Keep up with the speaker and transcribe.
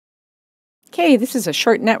Okay, this is a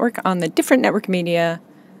short network on the different network media.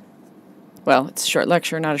 Well, it's a short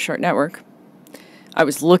lecture, not a short network. I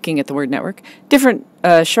was looking at the word network. Different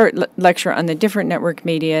short lecture on the different network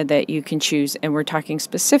media that you can choose, and we're talking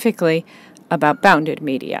specifically about bounded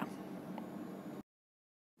media.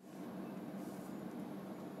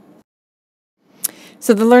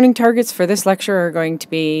 So the learning targets for this lecture are going to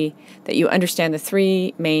be that you understand the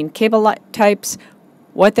three main cable types,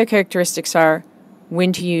 what their characteristics are,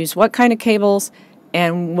 when to use what kind of cables,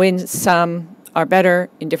 and when some are better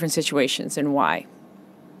in different situations and why.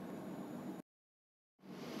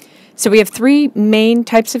 So we have three main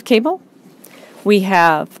types of cable. We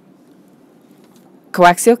have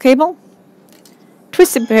coaxial cable,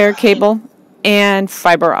 twisted pair cable, and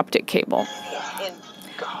fiber optic cable.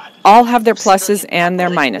 All have their pluses and their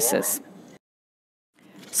minuses.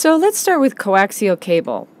 So let's start with coaxial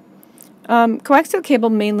cable. Coaxial cable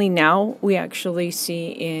mainly now we actually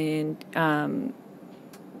see in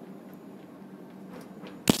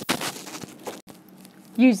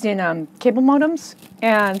used in cable modems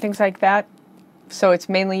and things like that. So it's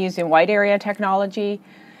mainly used in wide area technology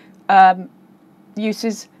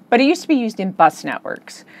uses, but it used to be used in bus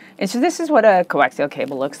networks. And so this is what a coaxial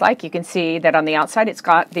cable looks like. You can see that on the outside it's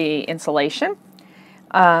got the insulation.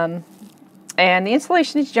 And the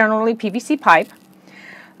insulation is generally PVC pipe.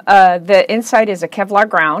 The inside is a Kevlar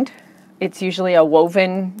ground. It's usually a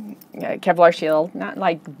woven Kevlar shield, not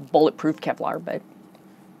like bulletproof Kevlar, but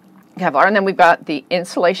Kevlar. And then we've got the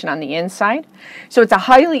insulation on the inside. So it's a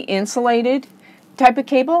highly insulated type of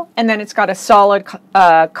cable, and then it's got a solid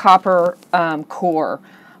copper core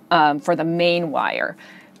for the main wire.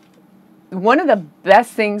 One of the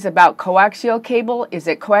best things about coaxial cable is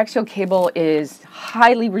that coaxial cable is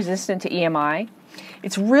highly resistant to EMI.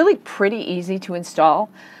 It's really pretty easy to install.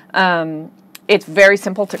 It's very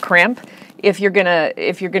simple to crimp. If you're gonna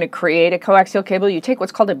create a coaxial cable, you take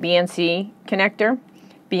what's called a BNC connector.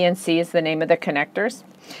 BNC is the name of the connectors,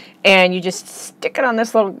 and you just stick it on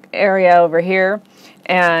this little area over here,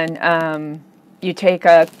 and you take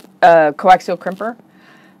a coaxial crimper.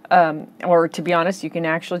 Or to be honest, you can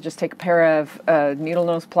actually just take a pair of needle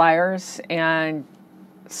nose pliers and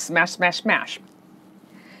smash, smash, smash.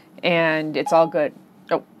 And it's all good.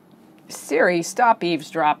 Oh, Siri, stop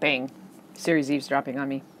eavesdropping. Siri's eavesdropping on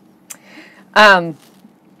me.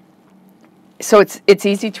 So it's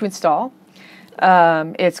easy to install.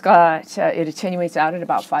 It attenuates out at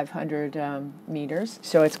about 500 meters,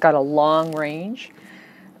 so it's got a long range.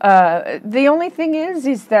 The only thing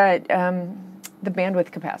is that the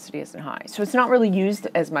bandwidth capacity isn't high, so it's not really used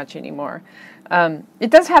as much anymore. It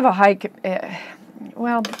does have a high,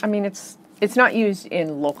 well, I mean, it's not used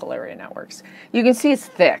in local area networks. You can see it's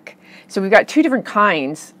thick. So we've got two different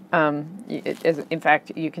kinds. In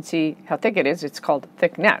fact, you can see how thick it is. It's called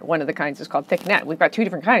thick net. One of the kinds is called thick net. We've got two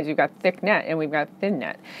different kinds. We've got thick net and we've got thin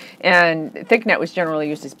net. And thick net was generally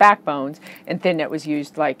used as backbones, and thin net was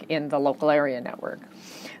used like in the local area network.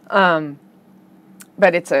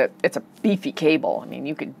 But it's a beefy cable. I mean,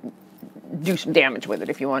 you could do some damage with it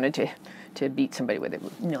if you wanted to beat somebody with it.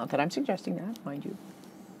 Not that I'm suggesting that, mind you.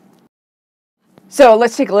 So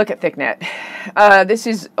let's take a look at thicknet. This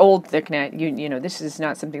is old thicknet. You know, this is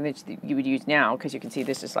not something that you would use now, because you can see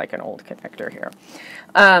this is like an old connector here.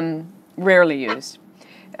 Rarely used,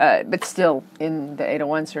 but still in the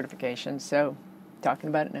 801 certification, so talking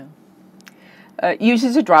about it now.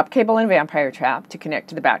 Uses a drop cable and vampire trap to connect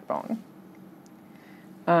to the backbone.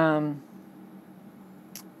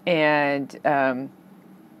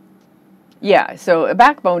 Yeah, so a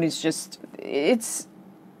backbone is just, it's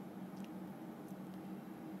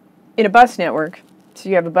in a bus network. So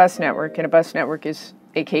you have a bus network, and a bus network is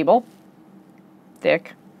a cable,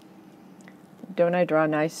 thick. Don't I draw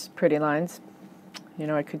nice, pretty lines? You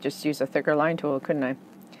know, I could just use a thicker line tool, couldn't I?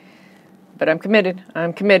 But I'm committed,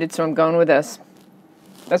 so I'm going with this.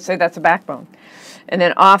 Let's say that's a backbone. And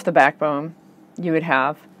then off the backbone, you would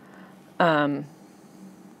have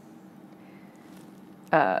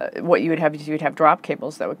what you would have is you would have drop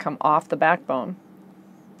cables that would come off the backbone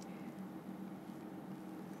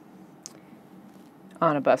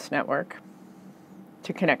on a bus network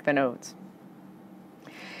to connect the nodes.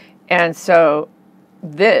 And so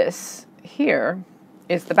this here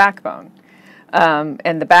is the backbone,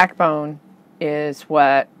 and the backbone is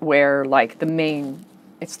where like the main,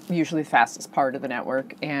 it's usually the fastest part of the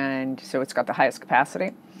network, and so it's got the highest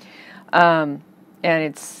capacity, and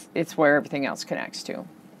it's where everything else connects to.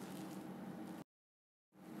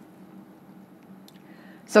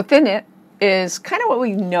 So thinnet is kind of what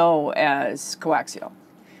we know as coaxial.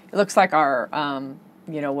 It looks like our,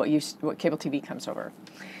 you know, what cable TV comes over,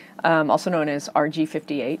 also known as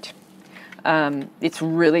RG58. It's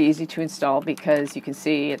really easy to install because you can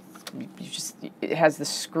see it has the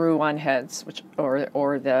screw-on heads, which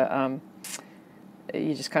or the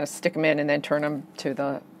you just kind of stick them in and then turn them to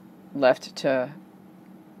the left to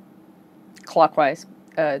clockwise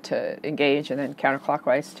to engage, and then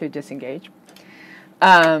counterclockwise to disengage.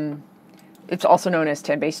 It's also known as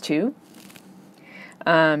 10 base 2.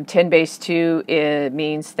 10 base 2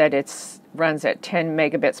 means that it runs at 10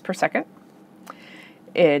 megabits per second.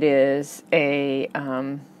 It is a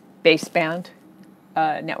baseband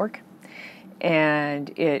network, and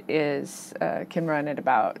it can run at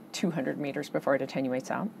about 200 meters before it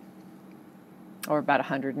attenuates out, or about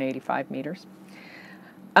 185 meters.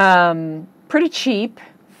 Pretty cheap,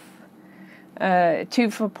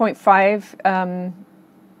 2.5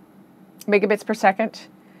 megabits per second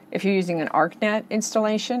if you're using an ArcNet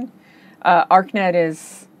installation. ArcNet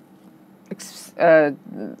is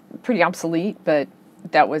pretty obsolete, but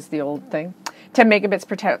that was the old thing. 10 megabits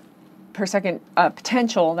per second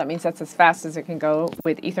potential, that means that's as fast as it can go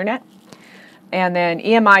with Ethernet. And then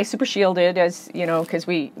EMI super shielded, as you know, because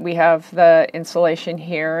we have the insulation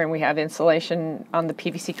here and we have insulation on the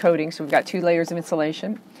PVC coating, so we've got 2 layers of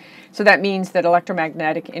insulation. So that means that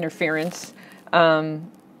electromagnetic interference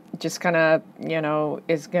just kind of,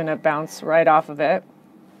 is going to bounce right off of it,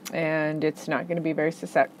 and it's not going to be very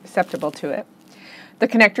susceptible to it. The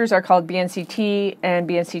connectors are called BNCT and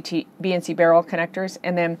BNC barrel connectors,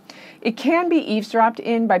 and then it can be eavesdropped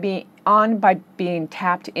in by being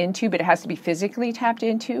tapped into, but it has to be physically tapped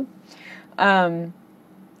into. And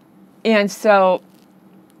so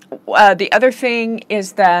the other thing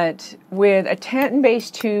is that with a 10 base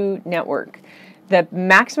 2 network, the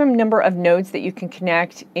maximum number of nodes that you can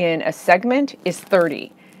connect in a segment is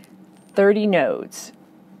 30. 30 nodes.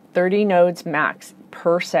 30 nodes max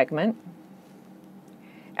per segment.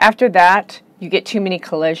 After that, you get too many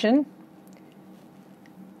collision.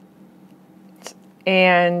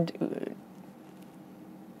 And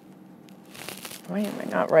why am I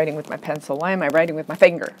not writing with my pencil? Why am I writing with my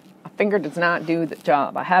finger? My finger does not do the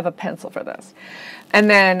job. I have a pencil for this. And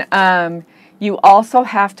then you also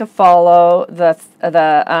have to follow the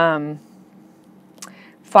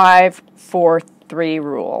 5-4-3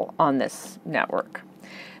 rule on this network.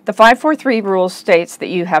 The 5-4-3 rule states that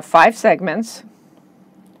you have 5 segments,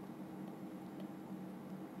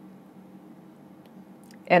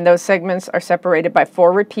 and those segments are separated by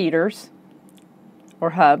 4 repeaters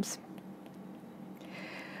or hubs,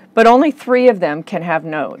 but only 3 of them can have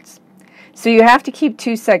nodes. So you have to keep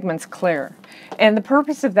 2 segments clear, and the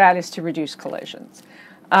purpose of that is to reduce collisions.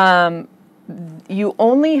 You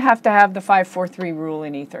only have to have the 5-4-3 rule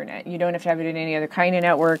in Ethernet. You don't have to have it in any other kind of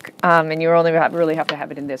network, and you only really have to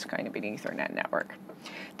have it in this kind of an Ethernet network.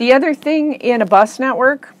 The other thing in a bus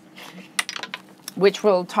network, which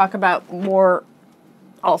we'll talk about more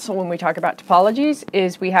also when we talk about topologies,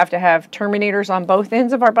 is we have to have terminators on both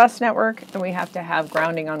ends of our bus network, and we have to have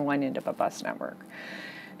grounding on one end of a bus network.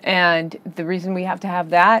 And the reason we have to have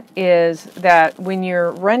that is that when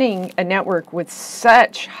you're running a network with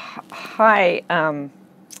such high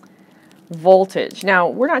voltage, now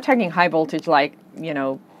we're not talking high voltage like,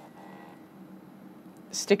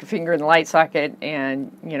 stick a finger in the light socket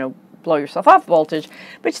and, blow yourself off voltage,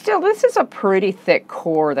 but still this is a pretty thick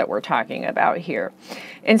core that we're talking about here.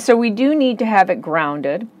 And so we do need to have it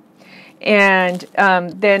grounded, and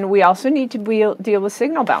then we also need to deal with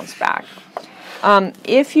signal bounce back.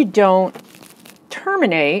 If you don't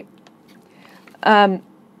terminate,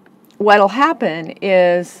 what'll happen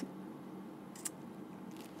is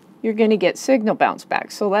you're going to get signal bounce back.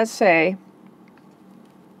 So let's say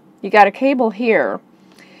you got a cable here,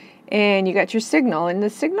 and you got your signal, and the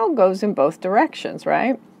signal goes in both directions,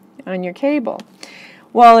 right, on your cable.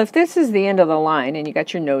 Well, if this is the end of the line, and you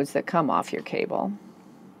got your nodes that come off your cable,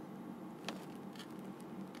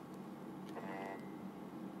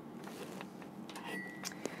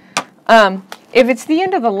 if it's the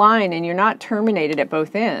end of the line and you're not terminated at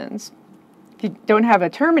both ends, if you don't have a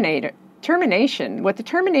termination, what the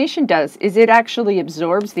termination does is it actually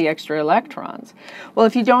absorbs the extra electrons. Well,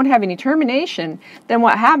 if you don't have any termination, then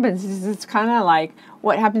what happens is it's kind of like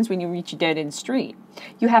what happens when you reach a dead-end street.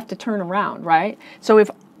 You have to turn around, right? So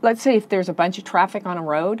let's say if there's a bunch of traffic on a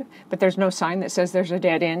road, but there's no sign that says there's a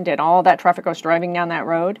dead end and all that traffic goes driving down that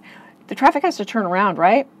road, the traffic has to turn around,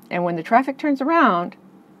 right? And when the traffic turns around,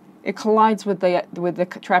 it collides with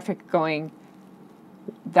the traffic going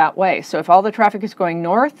that way. So if all the traffic is going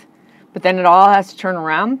north, but then it all has to turn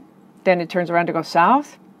around, then it turns around to go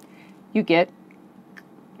south, you get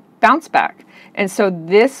bounce back. And so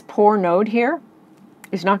this poor node here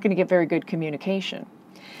is not going to get very good communication.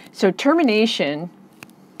 So termination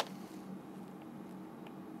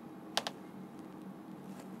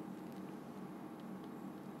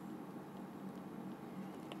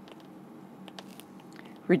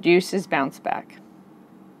reduces bounce back.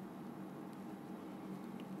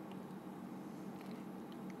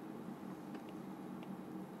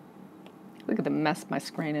 Look at the mess my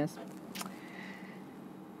screen is.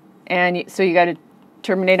 And so you got to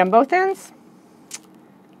terminate on both ends,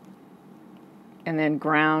 and then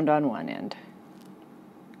ground on one end.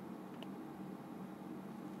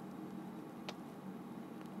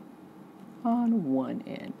 On one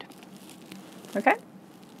end. Okay?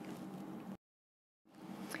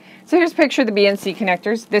 So here's a picture of the BNC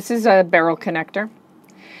connectors. This is a barrel connector.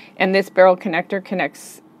 And this barrel connector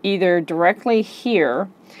connects either directly here,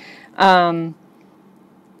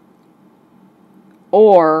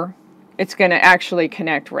 or it's going to actually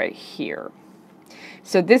connect right here.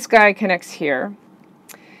 So this guy connects here,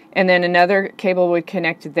 and then another cable would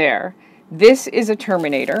connect there. This is a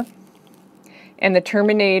terminator, and the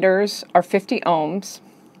terminators are 50 ohms.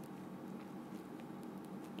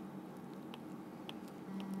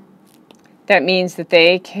 That means that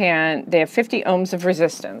they have 50 ohms of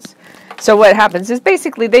resistance. So what happens is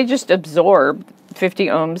basically they just absorb 50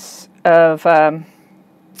 ohms of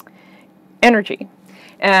energy,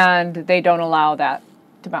 and they don't allow that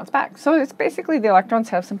to bounce back. So it's basically the electrons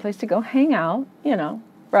have some place to go hang out, you know,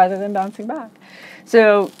 rather than bouncing back.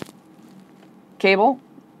 So cable.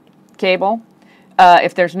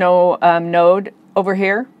 If there's no node over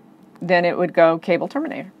here, then it would go cable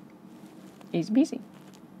terminator. Easy peasy.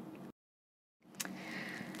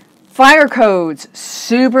 Fire codes,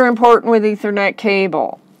 super important with Ethernet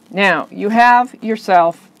cable. Now, you have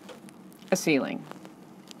yourself a ceiling.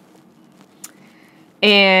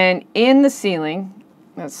 And in the ceiling,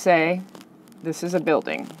 let's say this is a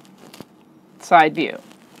building, side view.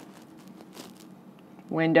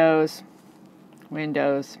 Windows.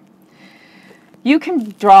 You can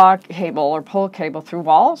draw cable or pull cable through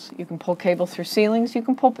walls. You can pull cable through ceilings. You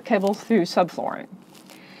can pull cable through subflooring.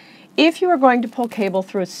 If you are going to pull cable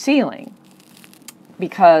through a ceiling,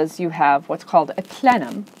 because you have what's called a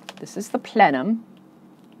plenum, this is the plenum,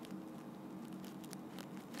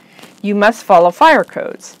 you must follow fire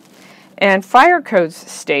codes. And fire codes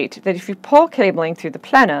state that if you pull cabling through the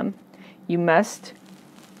plenum, you must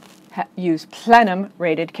use plenum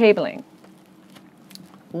rated cabling.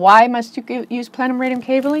 Why must you use plenum rated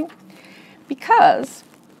cabling? Because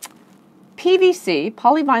PVC,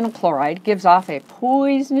 polyvinyl chloride, gives off a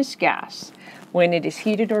poisonous gas when it is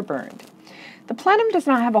heated or burned. The plenum does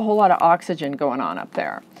not have a whole lot of oxygen going on up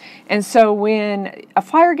there. And so when a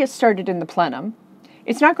fire gets started in the plenum,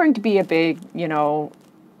 it's not going to be a big, you know,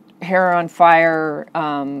 hair on fire,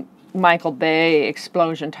 Michael Bay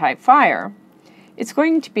explosion type fire. It's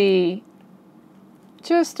going to be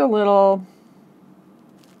just a little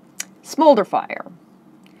smolder fire.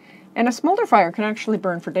 And a smolder fire can actually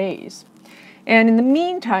burn for days. And in the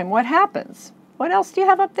meantime, what happens? What else do you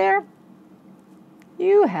have up there?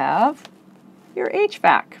 You have your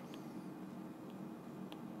HVAC.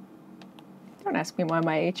 Don't ask me why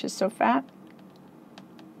my H is so fat.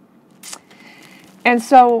 And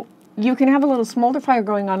so you can have a little smolder fire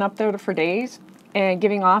going on up there for days and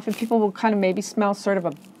giving off, and people will kind of maybe smell sort of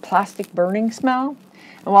a plastic burning smell.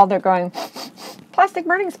 And while they're going, plastic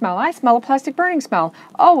burning smell, I smell a plastic burning smell.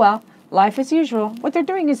 Oh well, life as usual. What they're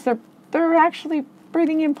doing is they're actually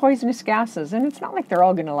breathing in poisonous gases, and it's not like they're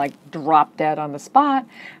all going to like drop dead on the spot,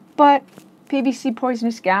 but PVC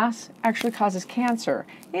poisonous gas actually causes cancer.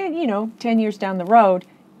 And you know, 10 years down the road,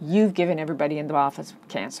 you've given everybody in the office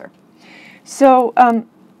cancer. So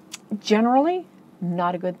generally,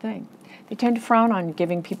 not a good thing. They tend to frown on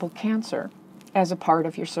giving people cancer as a part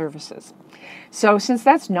of your services. So since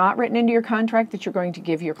that's not written into your contract that you're going to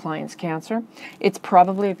give your clients cancer, it's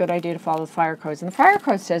probably a good idea to follow the fire codes. And the fire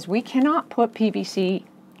code says we cannot put PVC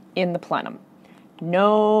in the plenum.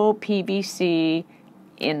 No PVC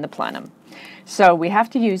in the plenum. So we have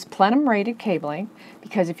to use plenum rated cabling,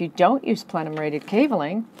 because if you don't use plenum rated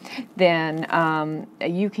cabling, then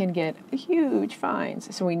you can get huge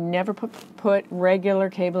fines. So we never put regular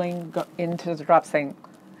cabling into the drop ceiling.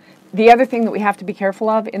 The other thing that we have to be careful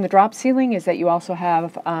of in the drop ceiling is that you also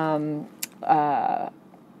have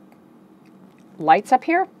lights up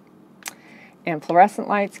here, and fluorescent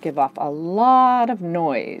lights give off a lot of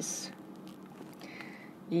noise.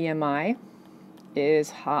 EMI is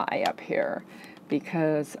high up here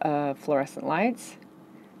because of fluorescent lights,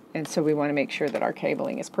 and so we want to make sure that our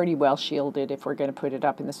cabling is pretty well shielded if we're going to put it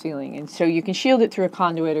up in the ceiling. And so you can shield it through a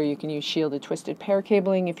conduit, or you can use shielded twisted pair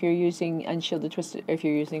cabling if you're using unshielded twisted, if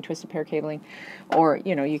you're using twisted pair cabling, or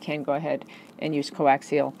you know, you can go ahead and use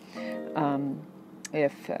coaxial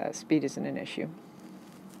if speed isn't an issue.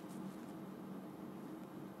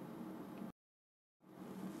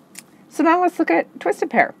 So So now let's look at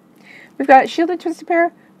twisted pair. We've got shielded twisted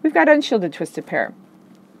pair. We've got unshielded twisted pair.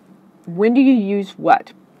 When do you use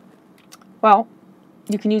what? Well,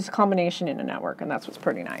 you can use a combination in a network, and that's what's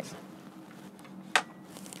pretty nice.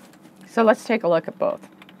 So let's take a look at both.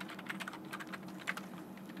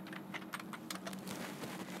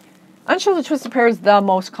 Unshielded twisted pair is the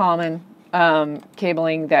most common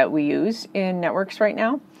cabling that we use in networks right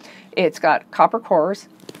now. It's got copper cores,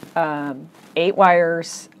 8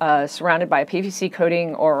 wires surrounded by a PVC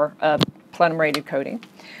coating or a platinum rated coating.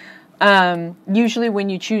 Usually when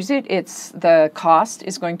you choose it, the cost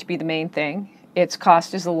is going to be the main thing. Its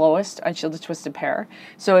cost is the lowest, unshielded twisted pair.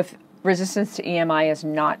 So if resistance to EMI is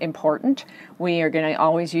not important, we are going to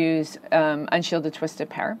always use unshielded twisted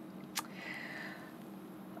pair.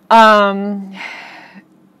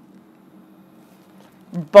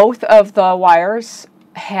 Both of the wires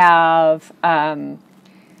have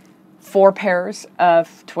 4 pairs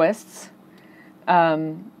of twists, or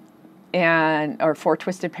 4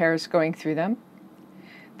 twisted pairs going through them.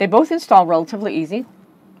 They both install relatively easy.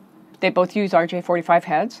 They both use RJ45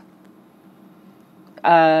 heads.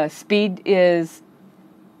 Speed is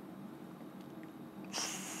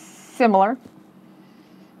similar.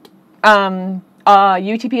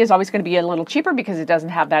 UTP is always going to be a little cheaper because it doesn't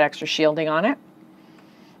have that extra shielding on it.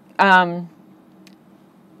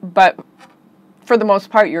 But for the most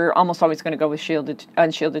part, you're almost always going to go with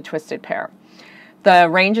unshielded twisted pair. The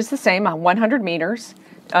range is the same, 100 meters.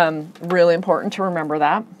 Really important to remember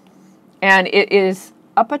that. And it is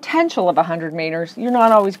a potential of 100 meters. You're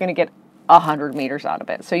not always going to get 100 meters out of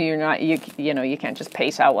it. So you're not, you can't just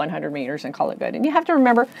pace out 100 meters and call it good. And you have to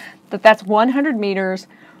remember that that's 100 meters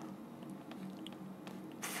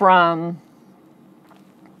from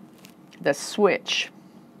the switch.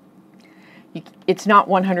 It's not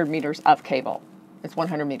 100 meters of cable. It's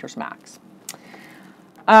 100 meters max.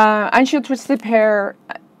 Unshielded twisted pair,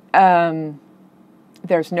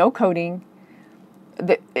 there's no coating.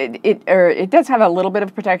 It does have a little bit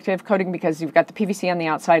of protective coating because you've got the PVC on the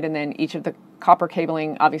outside, and then each of the copper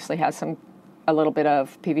cabling obviously has a little bit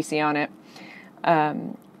of PVC on it.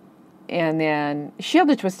 And then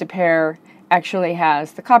shielded twisted pair actually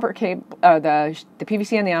has the copper cable, the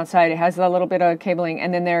PVC on the outside. It has a little bit of cabling,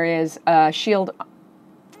 and then there is a shield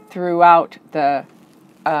throughout the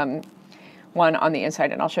one on the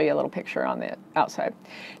inside, and I'll show you a little picture on the outside.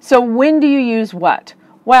 So when do you use what?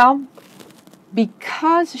 Well,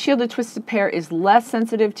 because shielded twisted pair is less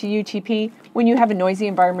sensitive to UTP, when you have a noisy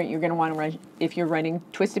environment, you're going to want to run, if you're running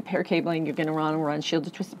twisted pair cabling, you're going to want to run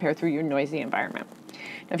shielded twisted pair through your noisy environment.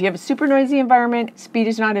 Now, if you have a super noisy environment, speed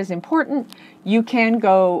is not as important. You can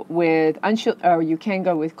go with you can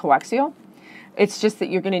go with coaxial. It's just that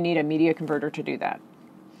you're going to need a media converter to do that.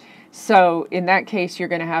 So in that case, you're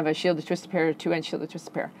going to have a shielded twisted pair to unshielded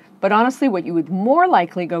twisted pair. But honestly, what you would more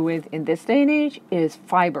likely go with in this day and age is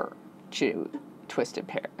fiber to twisted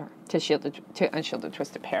pair, to unshielded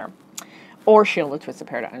twisted pair, or shielded twisted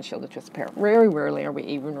pair to unshielded twisted pair. Very rarely are we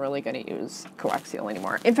even really going to use coaxial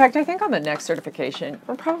anymore. In fact, I think on the next certification,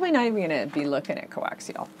 we're probably not even going to be looking at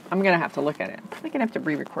coaxial. I'm going to have to look at it. I'm probably going to have to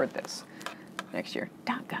re-record this next year.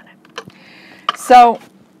 Doggone it. So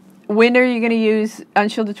when are you going to use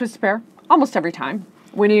unshielded twisted pair? Almost every time.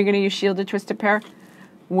 When are you going to use shielded twisted pair?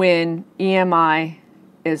 When EMI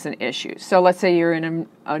is an issue. So let's say you're in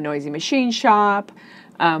a noisy machine shop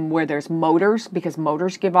where there's motors, because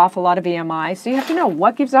motors give off a lot of EMI. So you have to know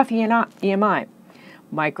what gives off EMI.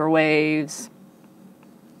 Microwaves,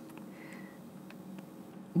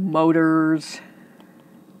 motors,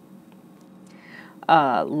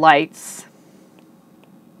 lights,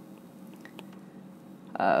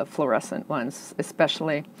 fluorescent ones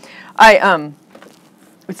especially. I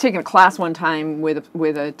was taking a class one time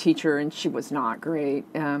with a teacher, and she was not great.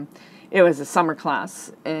 It was a summer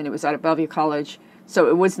class, and it was out at Bellevue College. So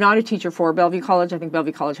it was not a teacher for Bellevue College. I think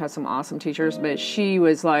Bellevue College has some awesome teachers, but she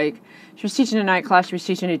was teaching a night class, she was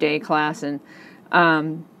teaching a day class, and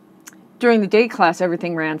during the day class,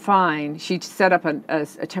 everything ran fine. She set up a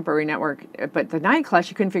temporary network, but the night class,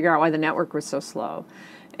 she couldn't figure out why the network was so slow,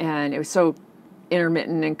 and it was so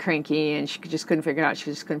intermittent and cranky, and she just couldn't figure it out. She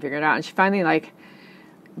just couldn't figure it out, and she finally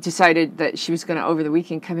decided that she was going to, over the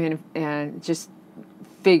weekend, come in and just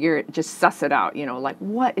suss it out,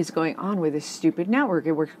 what is going on with this stupid network?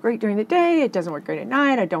 It works great during the day, it doesn't work great at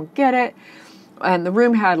night, I don't get it. And the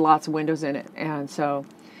room had lots of windows in it, and so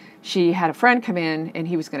she had a friend come in, and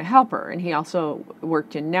he was going to help her, and he also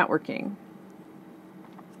worked in networking.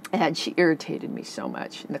 And she irritated me so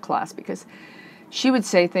much in the class because she would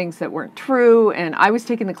say things that weren't true, and I was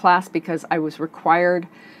taking the class because I was required,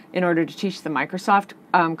 in order to teach the Microsoft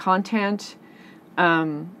content,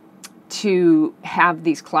 to have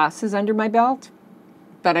these classes under my belt.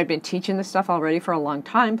 But I've been teaching this stuff already for a long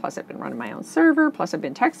time, plus I've been running my own server, plus I've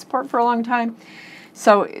been tech support for a long time.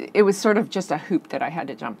 So it was sort of just a hoop that I had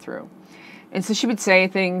to jump through. And so she would say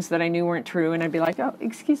things that I knew weren't true, and I'd be like, oh,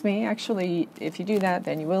 excuse me, actually, if you do that,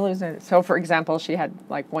 then you will lose it. So, for example, she had,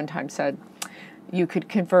 like, one time said, you could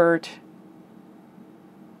convert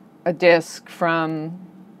a disk from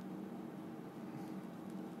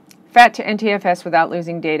FAT to NTFS without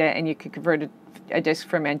losing data, and you could convert a disk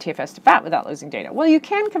from NTFS to FAT without losing data. Well, you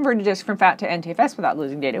can convert a disk from FAT to NTFS without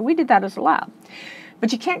losing data. We did that as a lab.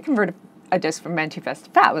 But you can't convert a disk from NTFS to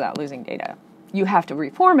FAT without losing data. You have to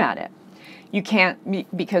reformat it. You can't,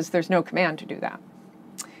 because there's no command to do that.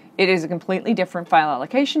 It is a completely different file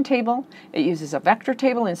allocation table. It uses a vector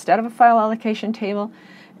table instead of a file allocation table,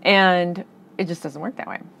 and it just doesn't work that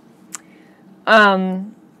way.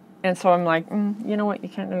 And so I'm like, you know what, you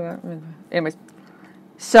can't do that. Anyways,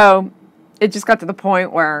 so it just got to the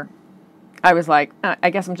point where I was like, I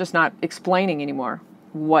guess I'm just not explaining anymore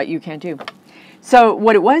what you can't do. So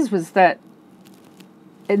what it was that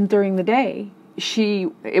during the day,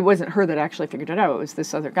 it wasn't her that actually figured it out, it was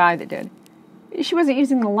this other guy that did. She wasn't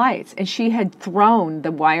using the lights, and she had thrown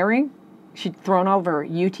the wiring, she'd thrown over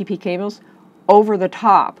UTP cables over the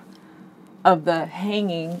top of the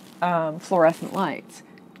hanging fluorescent lights.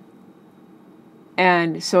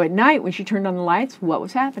 And so at night, when she turned on the lights, what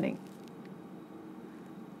was happening?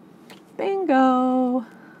 Bingo!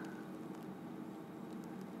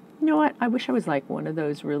 You know what? I wish I was like one of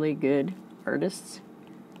those really good artists,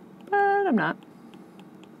 but I'm not.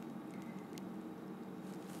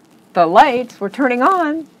 The lights were turning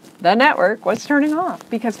on, the network was turning off,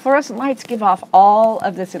 because fluorescent lights give off all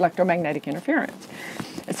of this electromagnetic interference.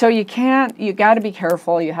 So you got to be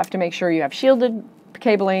careful. You have to make sure you have shielded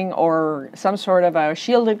cabling or some sort of a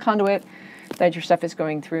shielded conduit that your stuff is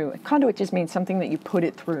going through. A conduit just means something that you put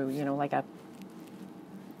it through, you know, like a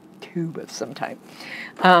tube of some type.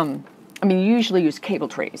 I mean, you usually use cable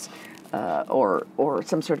trays or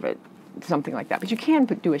some sort of something like that, but you can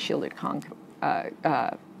do a shielded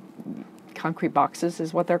concrete boxes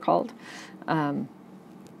is what they're called.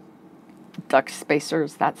 Duct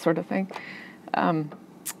spacers, that sort of thing.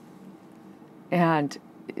 And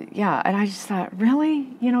yeah, and I just thought, really?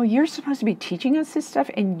 You know, you're supposed to be teaching us this stuff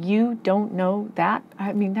and you don't know that?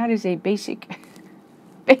 I mean, that is a basic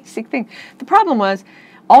thing. The problem was,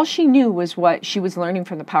 all she knew was what she was learning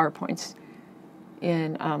from the PowerPoints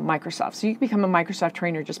in Microsoft. So you can become a Microsoft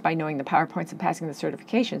trainer just by knowing the PowerPoints and passing the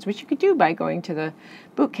certifications, which you could do by going to the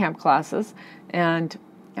boot camp classes. And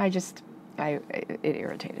it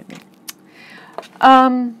irritated me.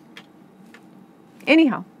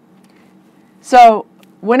 Anyhow, so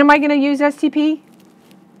when am I going to use STP?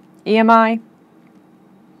 EMI?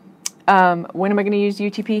 When am I going to use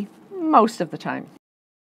UTP? Most of the time.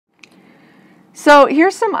 So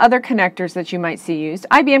here's some other connectors that you might see used.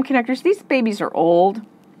 IBM connectors. These babies are old.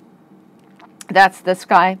 That's this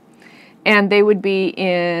guy. And they would be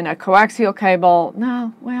in a coaxial cable.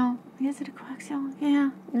 No, well, is it a coaxial? Yeah.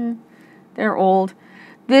 They're old.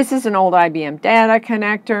 This is an old IBM data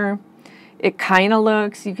connector. It kind of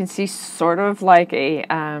looks, you can see, sort of like a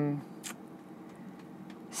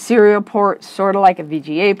serial port, sort of like a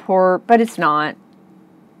VGA port, but it's not.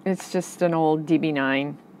 It's just an old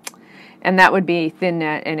DB9. And that would be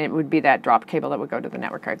ThinNet, and it would be that drop cable that would go to the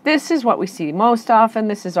network card. This is what we see most often.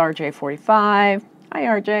 This is RJ45. Hi,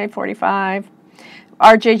 RJ45.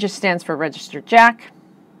 RJ just stands for registered jack.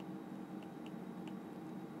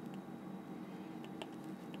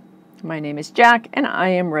 My name is Jack, and I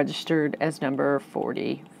am registered as number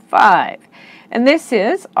 45. And this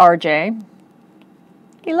is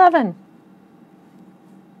RJ11.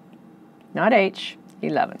 Not H,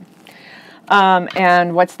 11.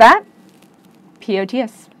 And what's that?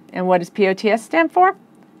 POTS. And what does POTS stand for?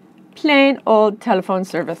 Plain old telephone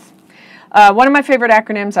service. One of my favorite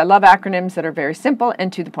acronyms. I love acronyms that are very simple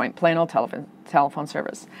and to the point. Plain old telephone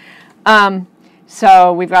service.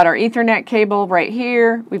 So we've got our Ethernet cable right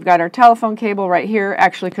here. We've got our telephone cable right here.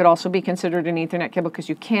 Actually could also be considered an Ethernet cable because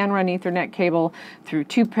you can run Ethernet cable through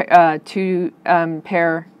two pair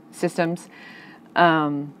systems.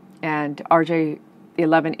 And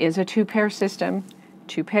RJ11 is a two-pair system.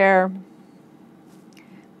 Two-pair,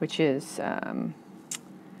 which is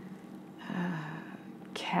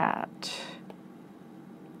Cat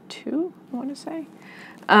 2, I want to say.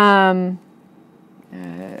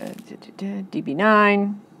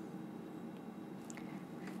 DB9.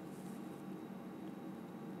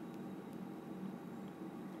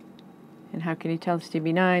 And how can you tell it's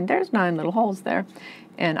DB9? There's 9 little holes there.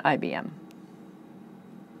 And IBM.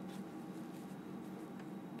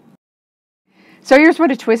 So here's what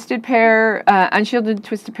a twisted pair, unshielded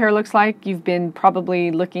twisted pair looks like. You've been probably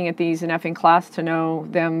looking at these enough in class to know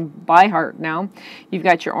them by heart now. You've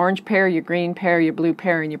got your orange pair, your green pair, your blue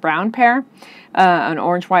pair, and your brown pair. An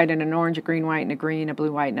orange white and an orange, a green white and a green, a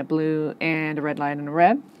blue white and a blue, and a red light and a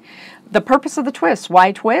red. The purpose of the twist.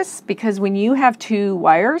 Why twist? Because when you have two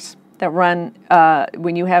wires that run,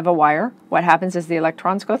 when you have a wire, what happens is the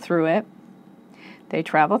electrons go through it. They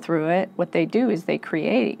travel through it. What they do is they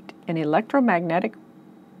create an electromagnetic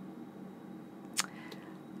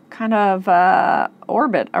kind of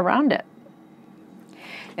orbit around it.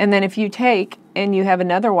 And then if you take and you have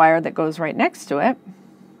another wire that goes right next to it,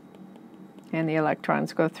 and the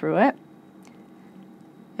electrons go through it,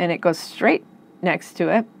 and it goes straight next to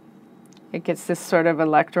it, it gets this sort of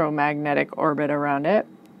electromagnetic orbit around it,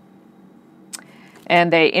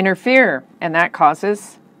 and they interfere, and that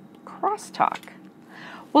causes crosstalk.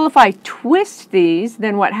 Well, if I twist these,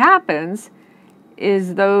 then what happens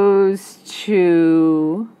is those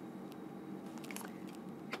two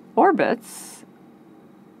orbits,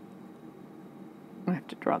 I have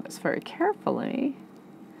to draw this very carefully,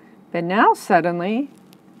 but now suddenly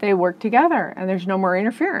they work together and there's no more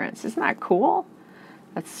interference. Isn't that cool?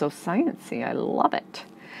 That's so sciencey. I love it.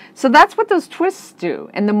 So that's what those twists do.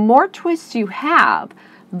 And the more twists you have,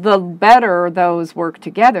 the better those work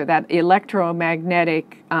together. That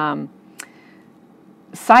electromagnetic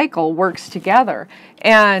cycle works together.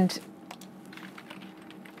 And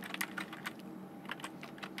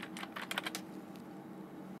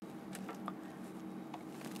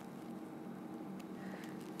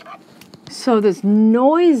so this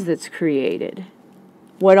noise that's created,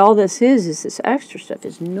 what all this is this extra stuff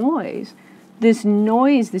is noise. This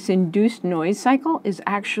noise, this induced noise cycle is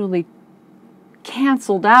actually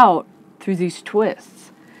canceled out through these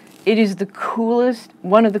twists. It is the coolest,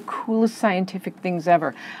 one of the coolest scientific things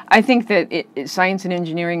ever. I think that science and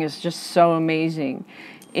engineering is just so amazing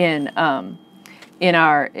in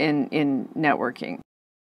networking.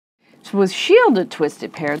 So with shielded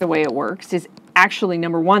twisted pair, the way it works is actually,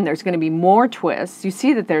 number one, there's going to be more twists. You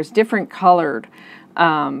see that there's different colored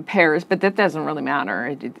pairs, but that doesn't really matter.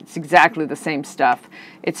 It's exactly the same stuff.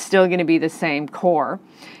 It's still going to be the same core.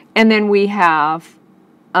 And then we have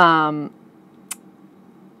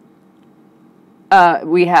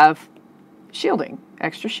shielding,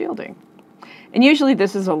 extra shielding. And usually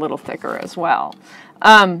this is a little thicker as well.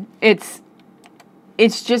 It's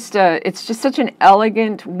just such an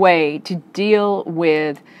elegant way to deal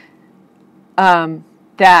with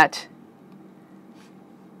that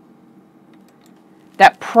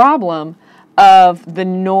problem of the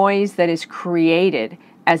noise that is created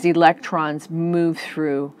as electrons move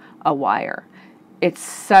through a wire. It's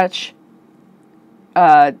such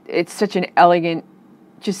an elegant,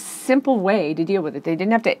 just simple way to deal with it. They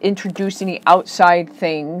didn't have to introduce any outside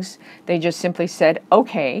things. They just simply said,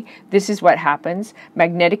 okay, this is what happens.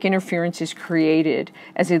 Magnetic interference is created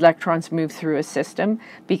as electrons move through a system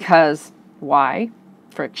because why?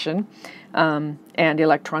 Friction. And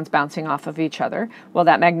electrons bouncing off of each other. Well,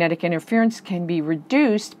 that magnetic interference can be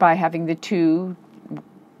reduced by having the two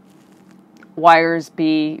wires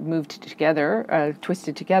be moved together,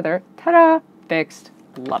 twisted together. Ta-da! Fixed.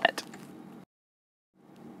 Love it.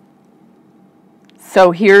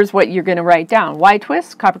 So here's what you're going to write down. Why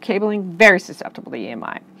twist? Copper cabling, very susceptible to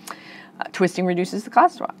EMI. Twisting reduces the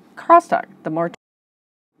crosstalk. The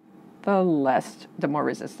more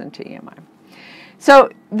resistant to EMI. So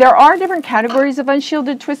there are different categories of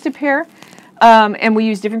unshielded twisted pair, and we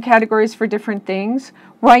use different categories for different things.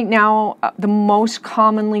 Right now, the most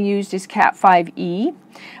commonly used is Cat5e.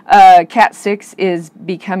 Cat6 is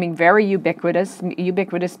becoming very ubiquitous.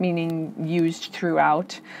 Ubiquitous meaning used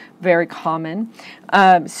throughout, very common.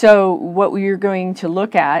 So what we're going to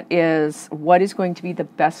look at is what is going to be the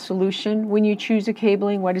best solution when you choose a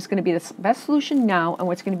cabling, what is going to be the best solution now, and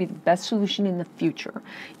what's going to be the best solution in the future.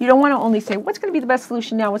 You don't want to only say what's going to be the best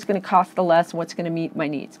solution now, what's going to cost the less, and what's going to meet my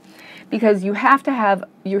needs. Because you have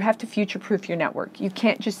to future-proof your network. You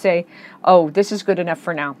can't just say, oh, this is good enough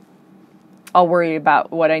for now. I'll worry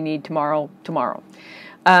about what I need tomorrow.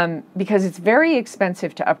 Because it's very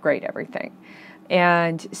expensive to upgrade everything.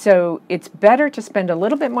 And so it's better to spend a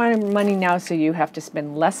little bit more money now so you have to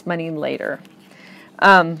spend less money later.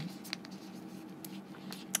 And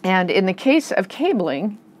in the case of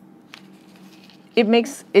cabling,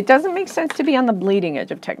 it doesn't make sense to be on the bleeding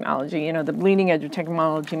edge of technology. You know, the bleeding edge of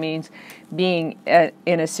technology means being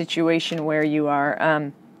in a situation where you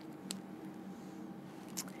are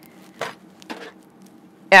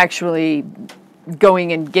actually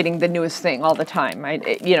going and getting the newest thing all the time.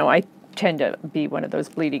 I tend to be one of those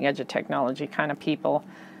bleeding edge of technology kind of people.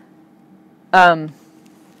 But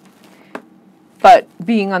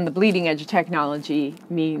being on the bleeding edge of technology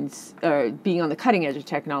means, being on the cutting edge of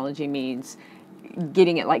technology means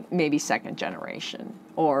getting it like maybe second generation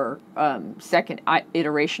or second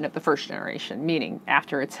iteration of the first generation, meaning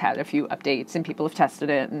after it's had a few updates and people have tested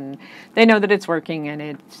it and they know that it's working and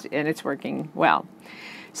it's working well.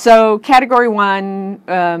 So category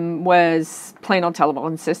 1 was plain old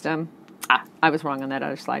telephone system. I was wrong on that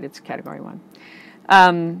other slide. It's category 1.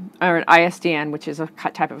 Or an ISDN, which is a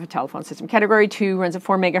type of a telephone system. Category 2 runs at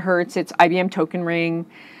 4 megahertz. It's IBM Token Ring.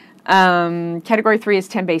 Category 3 is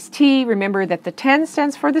 10 base T. Remember that the 10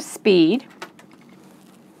 stands for the speed.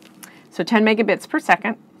 So 10 megabits per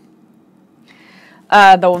second.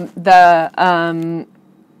 The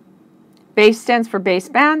base stands for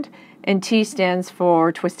baseband, and T stands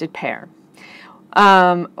for twisted pair.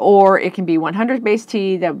 Or it can be 100 base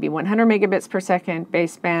T, that would be 100 megabits per second,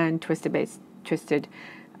 baseband, twisted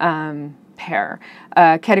pair.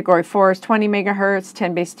 Category 4 is 20 megahertz,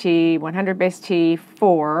 10 base T, 100 base T,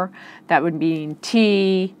 4. That would mean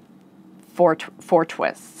T, 4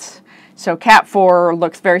 twists. So Cat 4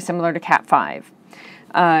 looks very similar to Cat 5.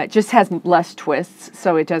 It just has less twists,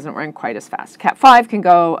 so it doesn't run quite as fast. Cat 5 can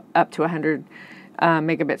go up to 100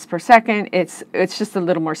 megabits per second. It's just a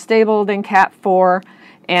little more stable than Cat 4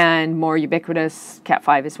 and more ubiquitous. Cat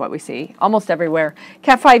 5 is what we see almost everywhere.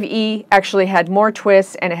 Cat 5e actually had more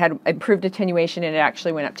twists and it had improved attenuation, and it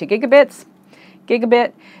actually went up to gigabit.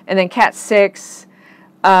 And then Cat 6,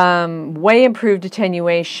 way improved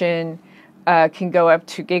attenuation, can go up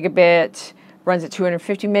to gigabit, runs at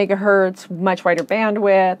 250 megahertz, much wider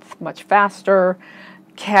bandwidth, much faster.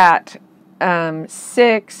 Cat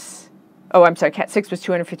 6, oh, I'm sorry, Cat 6 was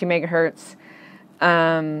 250 megahertz.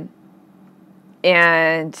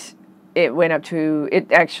 And it went up to,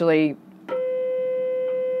 it actually,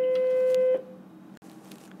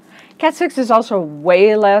 Cat 6 is also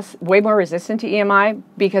way more resistant to EMI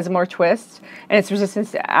because of more twists, and it's resistant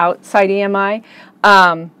to outside EMI.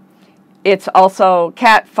 It's also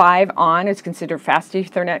Cat 5 on is considered fast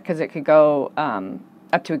Ethernet because it could go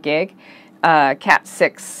up to a gig. Cat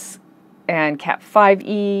 6 and Cat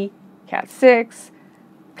 5e, Cat 6,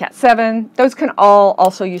 Cat 7, those can all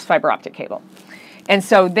also use fiber optic cable. And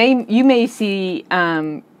so you may see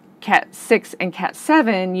Cat 6 and Cat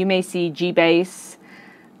 7, you may see G-base,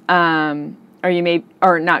 you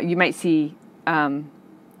might see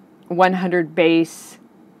 100 base.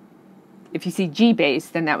 If you see G-base,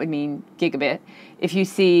 then that would mean gigabit. If you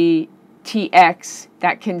see TX,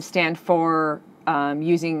 that can stand for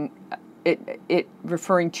using it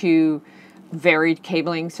referring to varied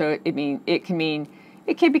cabling. So it can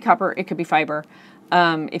be copper, it could be fiber.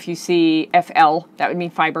 If you see FL, that would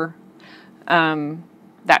mean fiber,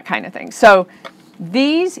 that kind of thing. So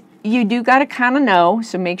these you do got to kind of know,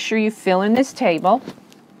 so make sure you fill in this table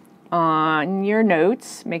on your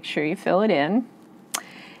notes. Make sure you fill it in.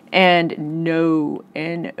 And know,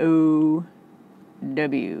 N-O-W,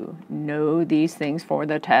 know these things for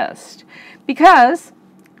the test. Because,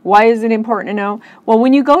 why is it important to know? Well,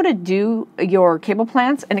 when you go to do your cable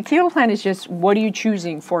plans, and a cable plan is just what are you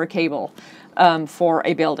choosing for a cable for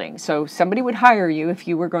a building. So somebody would hire you if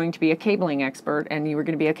you were going to be a cabling expert and you were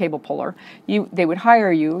going to be a cable puller. They would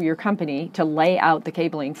hire you, your company, to lay out the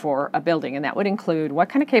cabling for a building, and that would include what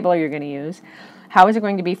kind of cable are you going to use, how is it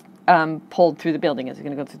going to be pulled through the building? Is it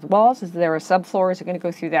going to go through the walls? Is there a subfloor? Is it going to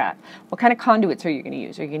go through that? What kind of conduits are you going to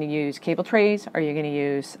use? Are you going to use cable trays? Are you going to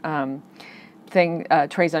use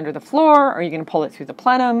trays under the floor? Are you going to pull it through the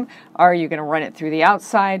plenum? Are you going to run it through the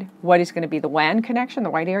outside? What is going to be the WAN connection, the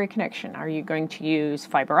wide area connection? Are you going to use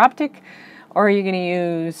fiber optic? Or are you going to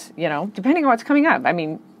use, depending on what's coming up. I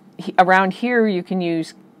mean, around here you can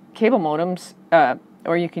use cable modems,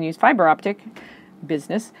 or you can use fiber optic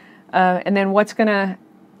business. And then what's going to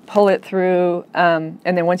pull it through, and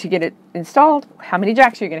then once you get it installed, how many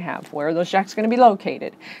jacks are you going to have? Where are those jacks going to be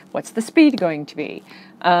located? What's the speed going to be?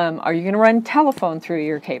 Are you going to run telephone through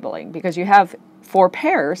your cabling? Because you have 4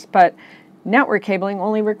 pairs, but network cabling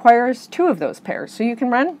only requires 2 of those pairs. So you can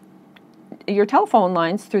run your telephone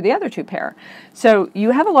lines through the other 2 pair. So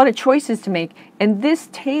you have a lot of choices to make, and this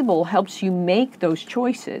table helps you make those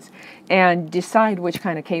choices and decide which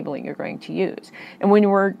kind of cabling you're going to use. And when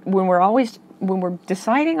we're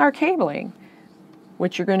deciding our cabling,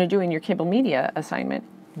 which you're going to do in your cable media assignment,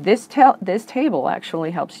 this table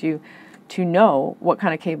actually helps you to know what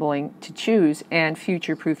kind of cabling to choose and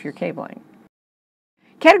future-proof your cabling.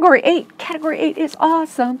 Category 8. Category 8 is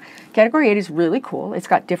awesome. Category 8 is really cool. It's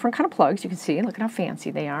got different kind of plugs. You can see, look at how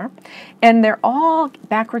fancy they are. And they're all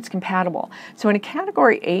backwards compatible. So in a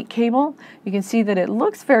Category 8 cable, you can see that it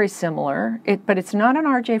looks very similar, but it's not an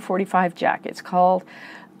RJ45 jack. It's called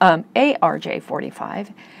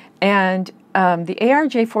ARJ45. And the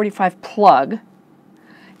ARJ45 plug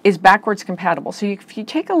is backwards compatible. So if you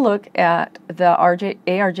take a look at the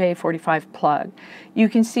ARJ45 plug, you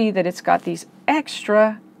can see that it's got these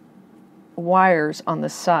extra wires on the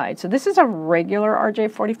side. So this is a regular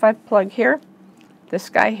RJ45 plug here, this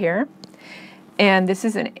guy here, and this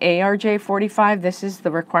is an ARJ45. This is the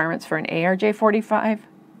requirements for an ARJ45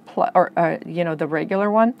 or you know, the regular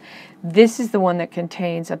one. This is the one that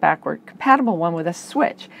contains a backward compatible one with a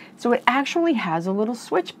switch. So it actually has a little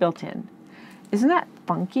switch built in. Isn't that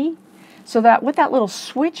funky? So that what that little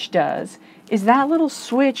switch does is that little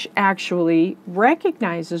switch actually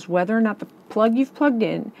recognizes whether or not the plug you've plugged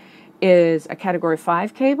in is a Category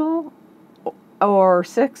 5 cable or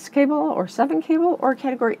 6 cable or 7 cable or a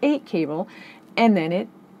Category 8 cable, and then it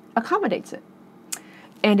accommodates it.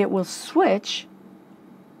 And it will switch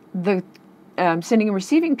the sending and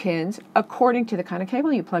receiving pins according to the kind of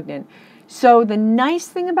cable you plugged in. So the nice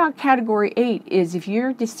thing about Category 8 is if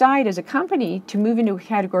you decide as a company to move into a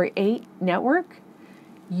Category 8 network,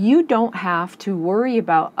 you don't have to worry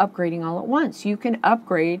about upgrading all at once. You can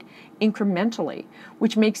upgrade incrementally,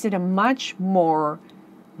 which makes it a much more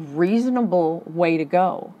reasonable way to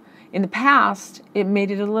go. In the past, it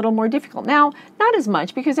made it a little more difficult. Now, not as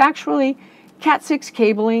much, because actually Cat 6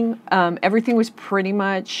 cabling, everything was pretty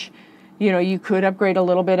much, you know, you could upgrade a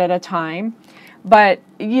little bit at a time. But,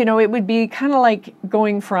 you know, it would be kind of like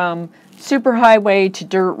going from superhighway to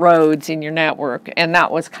dirt roads in your network, and that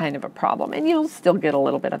was kind of a problem. And you'll still get a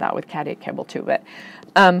little bit of that with Cat 8 cable too, but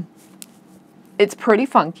it's pretty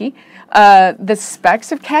funky. The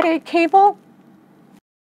specs of Cat 8 cable: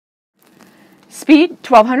 speed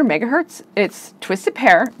 1200 megahertz. It's twisted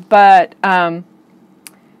pair, but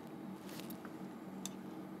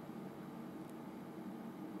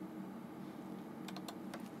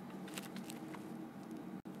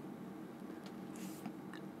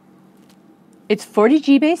it's 40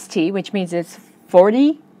 G base T, which means it's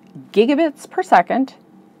 40 gigabits per second,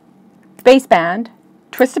 baseband,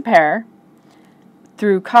 twisted pair,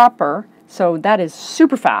 through copper, so that is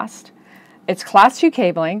super fast. It's Class 2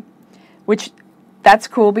 cabling, which that's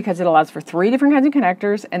cool because it allows for 3 different kinds of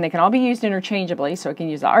connectors, and they can all be used interchangeably. So it can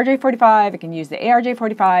use the RJ45, it can use the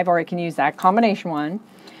ARJ45, or it can use that combination one.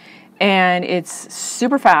 And it's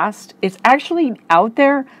super fast. It's actually out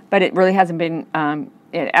there, but it really hasn't been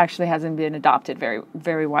adopted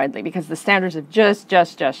very widely because the standards have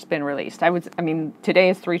just been released. I mean, today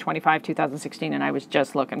is 3/25/2016, and I was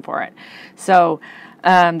just looking for it. So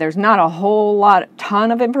there's not a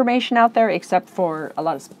ton of information out there, except for a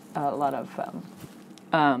lot of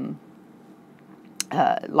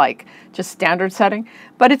like just standard setting,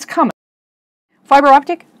 but it's coming. Fiber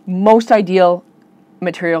optic, most ideal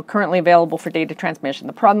material currently available for data transmission.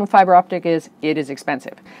 The problem with fiber optic is it is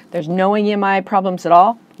expensive. There's no EMI problems at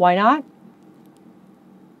all. Why not?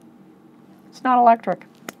 It's not electric.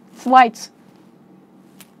 It's lights.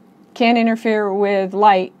 Can't interfere with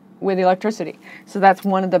light with electricity. So that's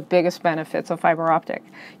one of the biggest benefits of fiber optic.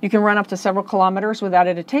 You can run up to several kilometers without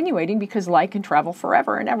it attenuating because light can travel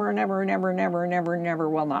forever and ever and ever and ever and ever and ever and ever.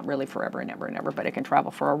 Well, not really forever and ever and ever, but it can travel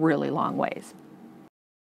for a really long ways.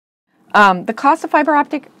 The cost of fiber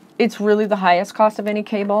optic, it's really the highest cost of any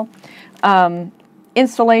cable.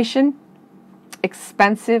 Installation,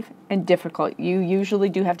 expensive and difficult. You usually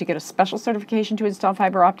do have to get a special certification to install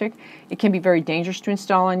fiber optic. It can be very dangerous to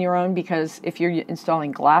install on your own because if you're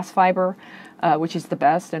installing glass fiber, which is the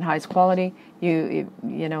best and highest quality, you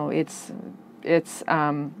know, it's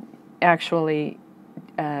actually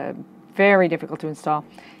very difficult to install.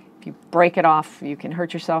 If you break it off, you can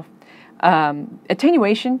hurt yourself.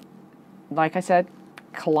 Attenuation, like I said,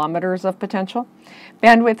 kilometers of potential.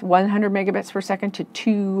 Bandwidth 100 megabits per second to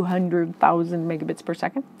 200,000 megabits per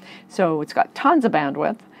second. So it's got tons of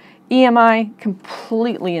bandwidth. EMI,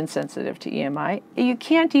 completely insensitive to EMI. You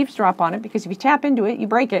can't eavesdrop on it because if you tap into it, you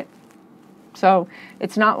break it. So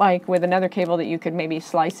it's not like with another cable that you could maybe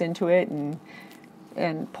slice into it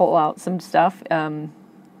and pull out some stuff.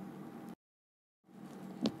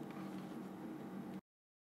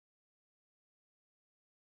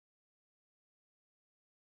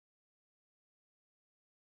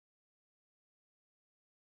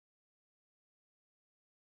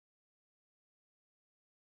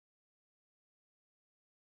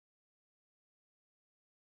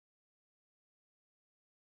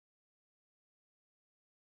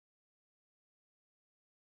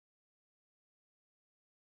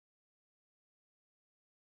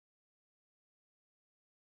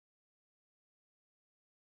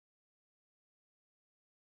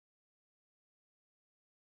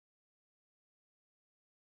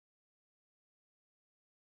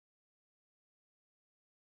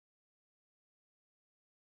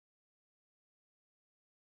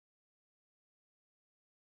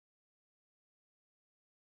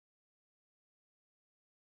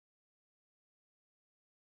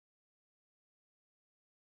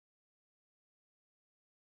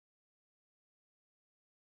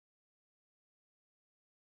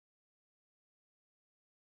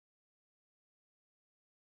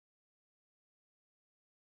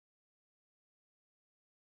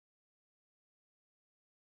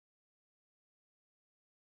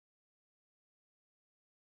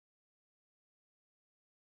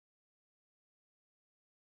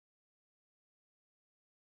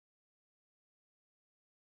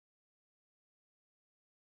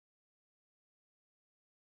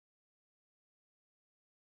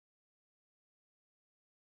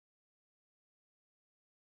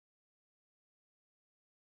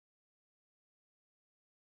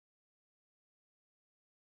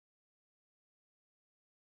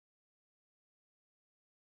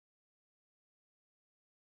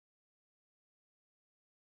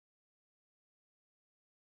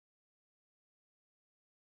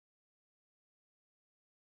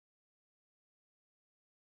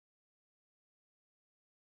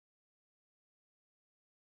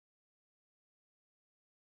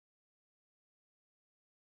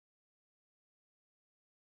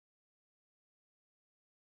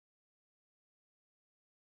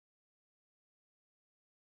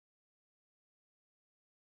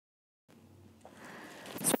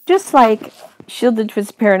 just like shielded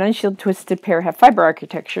twisted pair and unshielded twisted pair have fiber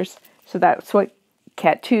architectures. So that's what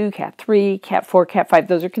Cat 2, Cat 3, Cat 4, Cat 5,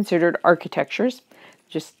 those are considered architectures.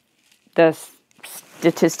 Just the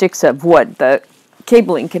statistics of what the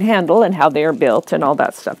cabling can handle and how they are built and all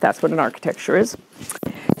that stuff. That's what an architecture is.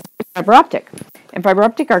 Fiber optic. And fiber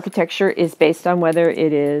optic architecture is based on whether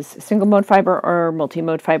it is single mode fiber or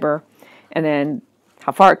multi-mode fiber, and then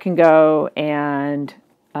how far it can go, and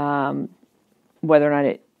whether or not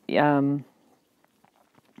it,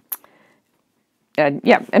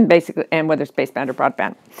 and basically, and whether it's baseband or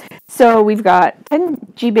broadband. So we've got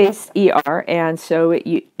 10G base ER, and so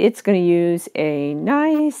it's going to use a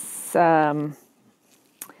nice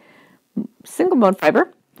single mode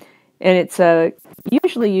fiber, and it's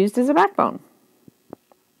usually used as a backbone.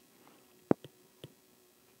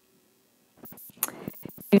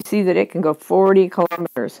 You see that it can go 40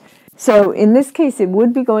 kilometers. So in this case, it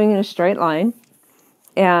would be going in a straight line,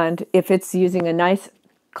 and if it's using a nice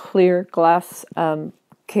clear glass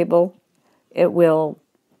cable, it will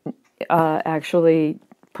actually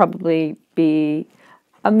probably be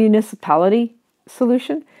a municipality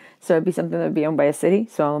solution. So it'd be something that would be owned by a city,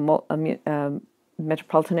 so a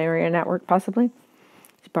metropolitan area network possibly.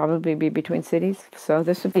 It'd probably be between cities. So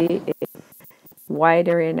this would be a wide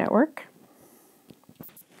area network,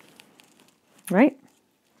 right?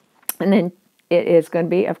 And then it is going to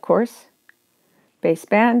be, of course,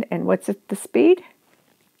 baseband. And what's at the speed?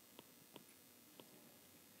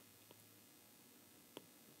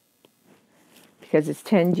 Because it's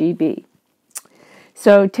 10 GB.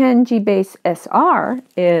 So 10G base SR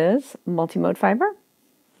is multi-mode fiber.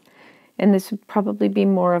 And this would probably be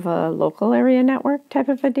more of a local area network type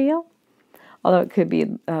of a deal. Although it could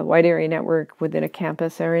be a wide area network within a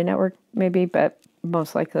campus area network maybe, but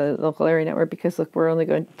most likely a local area network because look, we're only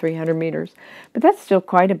going 300 meters. But that's still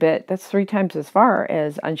quite a bit. That's 3 times as far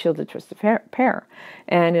as unshielded twisted pair.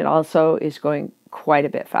 And it also is going quite a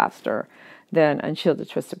bit faster than unshielded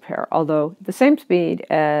twisted pair, although the same speed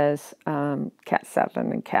as Cat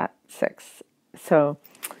 7 and Cat 6. So,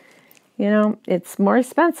 you know, it's more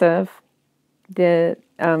expensive. The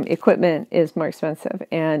equipment is more expensive,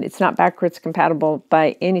 and it's not backwards compatible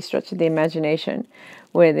by any stretch of the imagination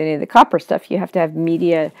with any of the copper stuff. You have to have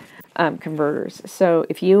media converters. So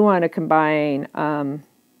if you want to combine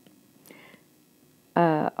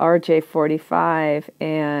RJ45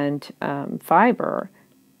 and fiber,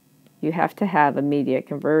 you have to have a media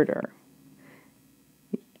converter.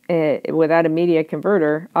 Without a media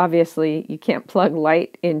converter, obviously, you can't plug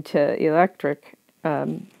light into electric,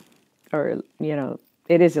 or, you know,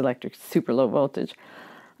 it is electric, super low voltage.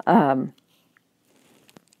 And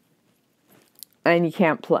you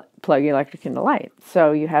can't plug electric into light.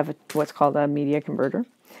 So you have what's called a media converter,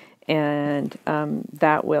 and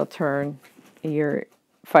that will turn your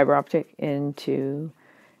fiber optic into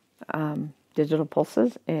digital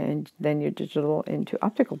pulses, and then your digital into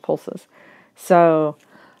optical pulses. So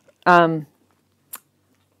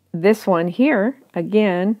this one here,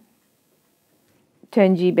 again,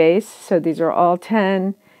 10G base, so these are all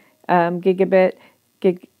 10 gigabit,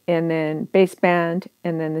 and then baseband,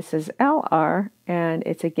 and then this is LR, and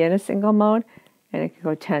it's again a single mode, and it can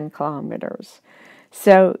go 10 kilometers.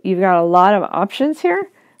 So you've got a lot of options here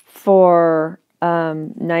for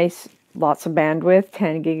nice, lots of bandwidth.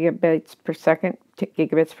 10 gigabits per second.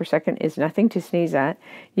 Gigabits per second is nothing to sneeze at.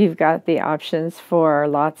 You've got the options for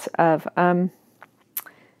lots of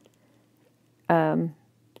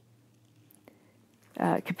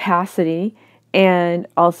capacity, and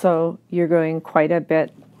also you're going quite a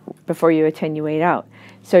bit before you attenuate out.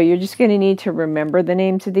 So you're just going to need to remember the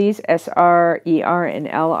names of these, SR, ER, and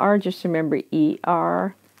LR. Just remember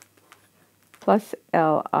ER plus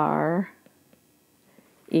LR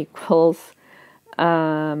equals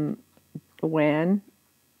WAN,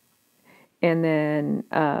 and then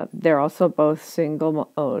they're also both single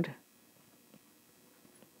mode.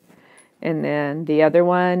 And then the other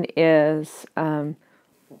one is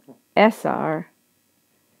SR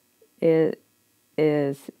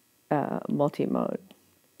is multi-mode,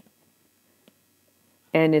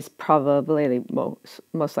 and is probably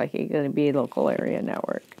most likely going to be a local area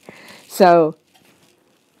network. So,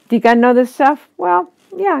 do you got to know this stuff? Well,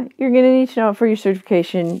 yeah, you're going to need to know it for your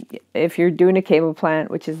certification. If you're doing a cable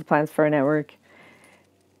plant, which is the plans for a network,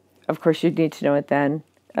 of course you need to know it then.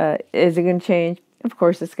 Is it going to change? Of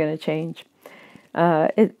course it's going to change.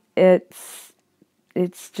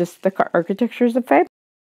 It's just the architectures of fiber.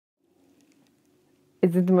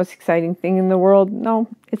 Is it the most exciting thing in the world? No,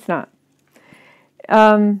 it's not.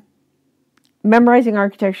 Memorizing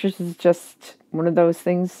architectures is just one of those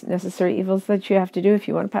things, necessary evils that you have to do if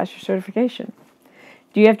you want to pass your certification.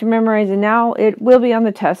 Do you have to memorize it now? It will be on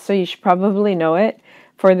the test, so you should probably know it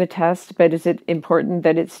for the test, but is it important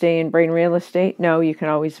that it stay in brain real estate? No, you can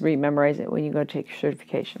always rememorize it when you go take your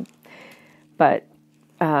certification. But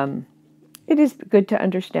it is good to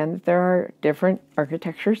understand that there are different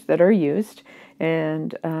architectures that are used,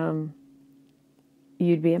 and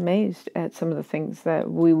you'd be amazed at some of the things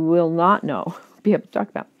that we will not know, be able to talk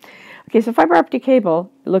about. Okay, so fiber optic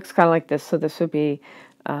cable looks kind of like this. So this would be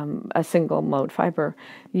a single mode fiber.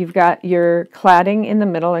 You've got your cladding in the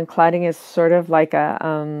middle, and cladding is sort of like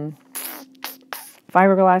a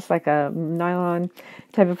fiberglass, like a nylon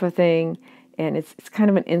type of a thing, and it's kind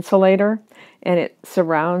of an insulator, and it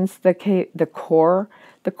surrounds the core.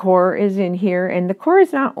 The core is in here, and the core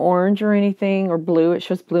is not orange or anything or blue. It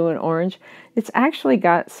shows blue and orange. It's actually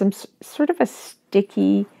got some sort of a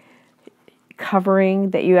sticky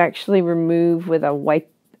covering that you actually remove with a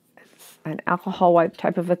wipe, an alcohol wipe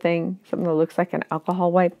type of a thing, something that looks like an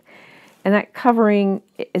alcohol wipe. And that covering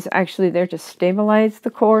is actually there to stabilize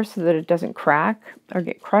the core so that it doesn't crack or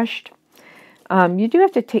get crushed. You do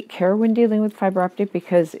have to take care when dealing with fiber optic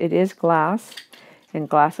because it is glass, and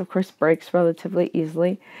glass, of course, breaks relatively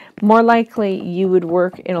easily. More likely, you would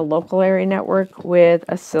work in a local area network with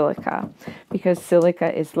a silica because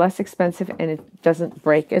silica is less expensive and it doesn't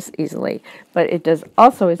break as easily. But it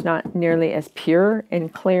also is not nearly as pure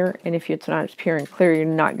and clear, and if it's not as pure and clear, you're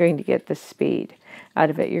not going to get the speed out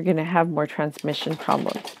of it. You're going to have more transmission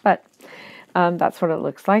problems. But that's what it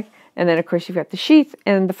looks like. And then, of course, you've got the sheath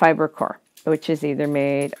and the fiber core, which is either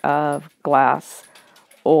made of glass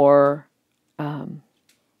or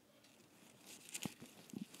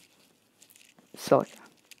silica.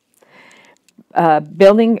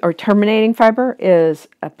 Building or terminating fiber is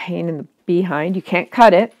a pain in the behind. You can't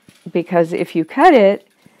cut it because if you cut it,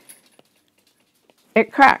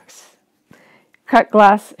 it cracks. Cut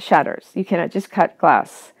glass shatters. You cannot just cut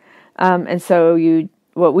glass. And so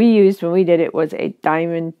what we used when we did it was a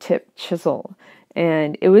diamond tip chisel.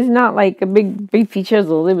 And it was not like a big beefy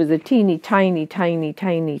chisel. It was a teeny tiny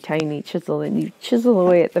chisel. And you chisel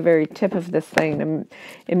away at the very tip of this thing. And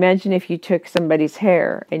imagine if you took somebody's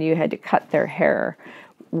hair and you had to cut their hair,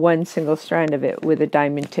 one single strand of it, with a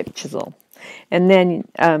diamond tip chisel. And then,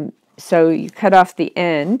 so you cut off the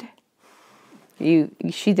end. You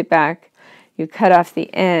sheath it back. You cut off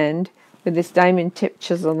the end with this diamond tip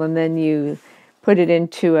chisel, and then you put it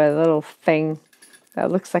into a little thing that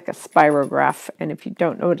looks like a spirograph. And if you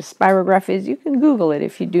don't know what a spirograph is, you can Google it.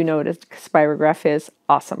 If you do know what a spirograph is,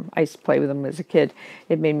 awesome. I used to play with them as a kid.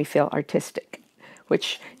 It made me feel artistic,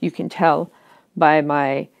 which you can tell by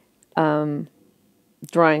my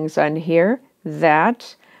drawings on here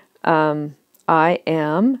that I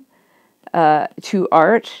am to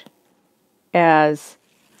art as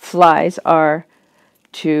flies are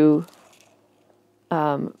to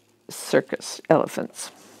circus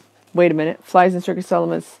elephants. Wait a minute. Flies and circus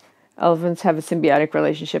elephants have a symbiotic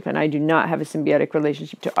relationship, and I do not have a symbiotic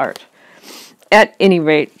relationship to art. At any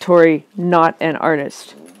rate, Tori, not an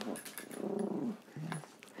artist.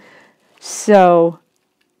 So,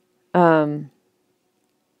 you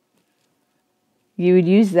would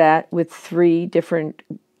use that with 3 different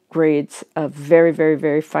grades of very, very,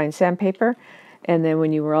 very fine sandpaper. And then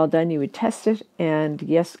when you were all done, you would test it. And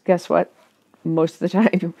yes, guess what? Most of the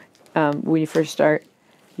time, when you first start,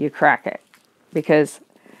 you crack it because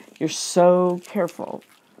you're so careful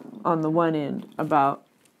on the one end about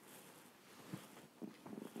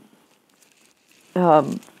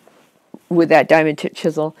with that diamond tip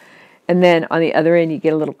chisel, and then on the other end you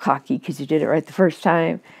get a little cocky because you did it right the first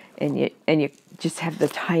time, and you just have the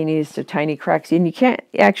tiniest of tiny cracks, and you can't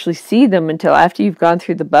actually see them until after you've gone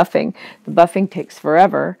through the buffing. The buffing takes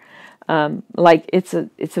forever. Like it's a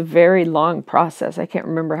very long process. I can't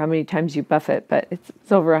remember how many times you buff it, but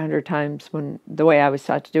it's over 100 times when the way I was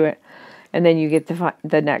taught to do it. And then you get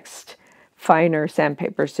the next finer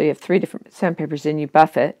sandpaper. So you have 3 different sandpapers, and you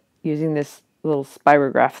buff it using this little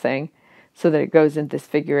spirograph thing so that it goes into this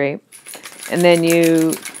figure 8. And then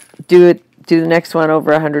you do the next one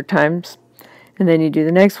over 100 times. And then you do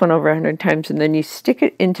the next one over 100 times, and then you stick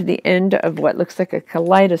it into the end of what looks like a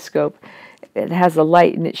kaleidoscope. It has a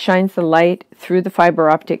light, and it shines the light through the fiber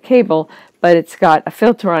optic cable, but it's got a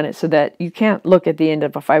filter on it so that you can't look at the end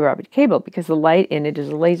of a fiber optic cable because the light in it is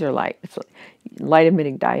a laser light. It's a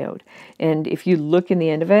light-emitting diode. And if you look in the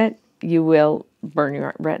end of it, you will burn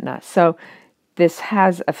your retina. So this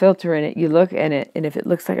has a filter in it. You look in it, and if it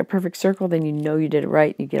looks like a perfect circle, then you know you did it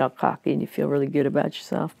right, and you get all cocky, and you feel really good about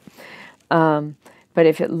yourself. But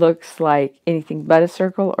if it looks like anything but a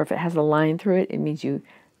circle, or if it has a line through it, it means you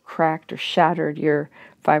cracked or shattered your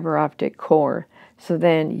fiber optic core. So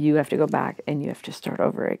then you have to go back and you have to start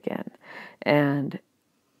over again. And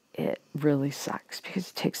it really sucks because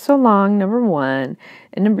it takes so long, number one.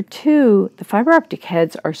 And number two, the fiber optic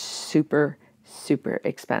heads are super, super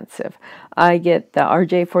expensive. I get the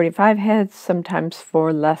RJ45 heads sometimes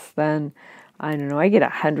for less than, I don't know, I get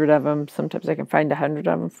 100 of them. Sometimes I can find 100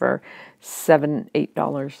 of them for $7,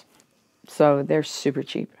 $8. So they're super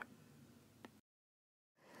cheap.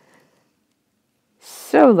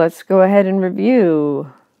 So let's go ahead and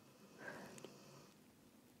review.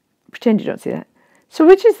 Pretend you don't see that. So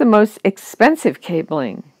which is the most expensive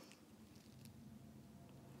cabling?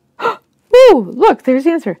 Ooh, look, there's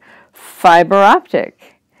the answer. Fiber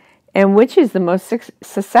optic. And which is the most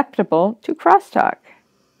susceptible to crosstalk?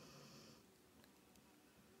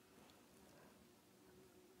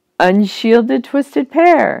 Unshielded twisted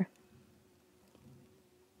pair.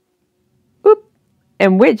 Oop.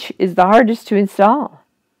 And which is the hardest to install?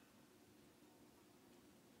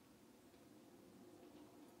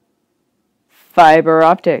 Fiber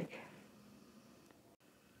optic.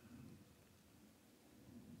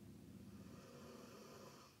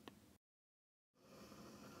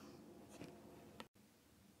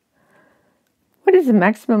 What is the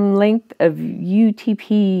maximum length of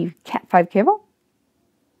UTP Cat5 cable?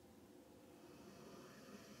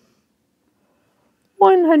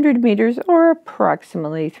 100 meters or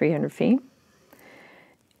approximately 300 feet.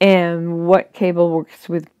 And what cable works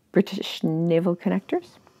with British naval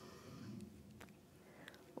connectors?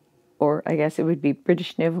 Or I guess it would be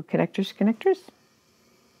British naval connectors.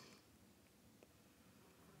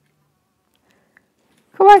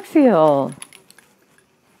 Coaxial.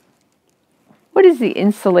 What is the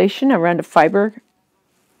insulation around a fiber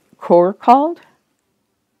core called?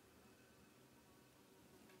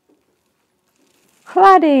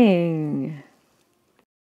 Cladding.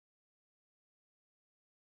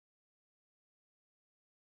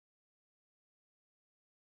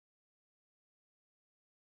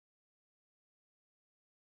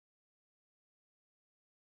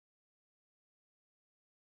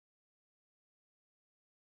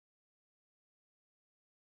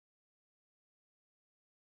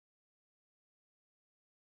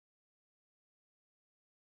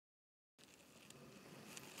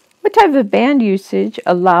 What type of band usage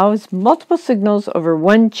allows multiple signals over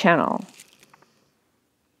one channel?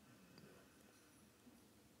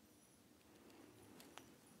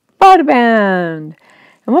 Broadband.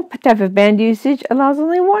 And what type of band usage allows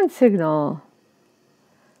only one signal?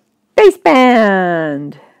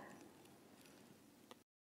 Baseband.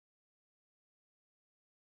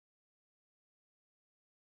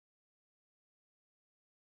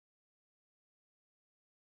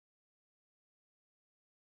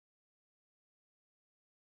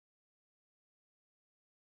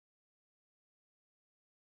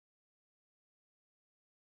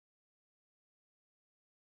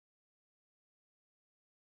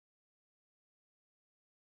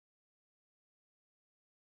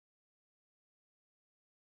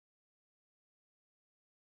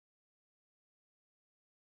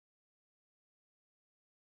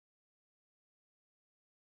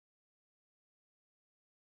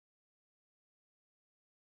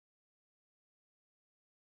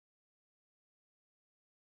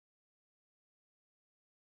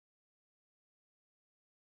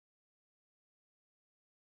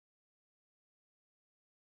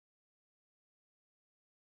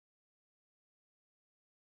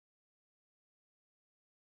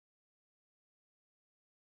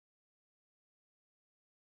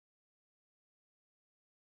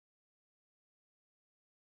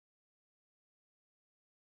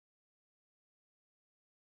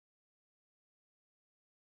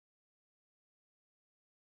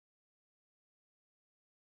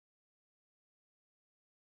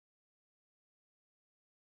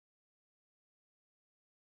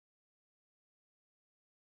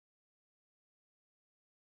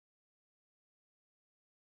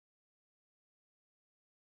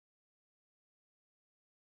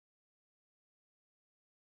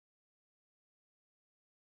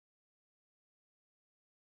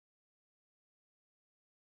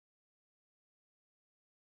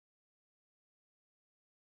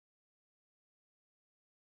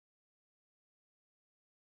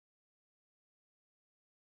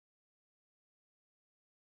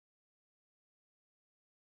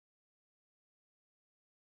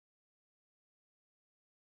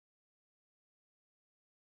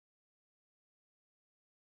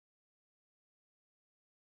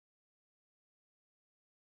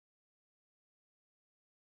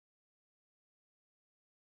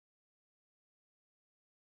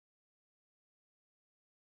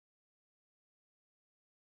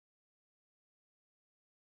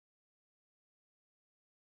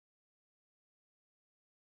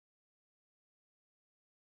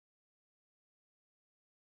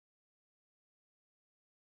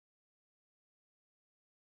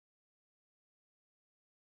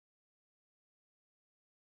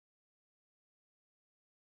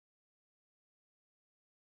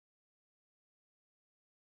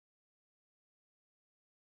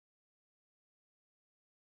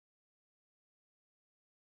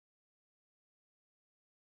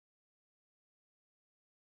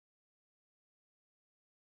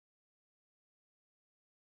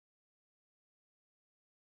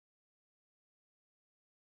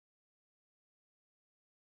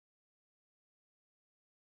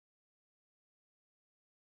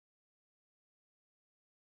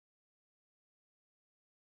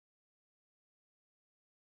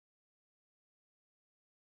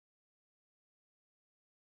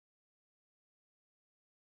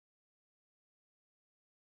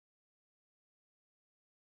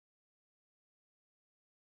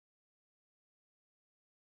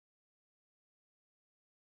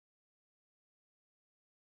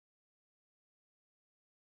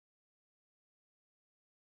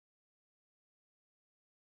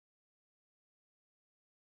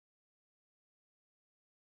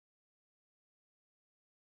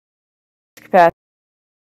 capacity.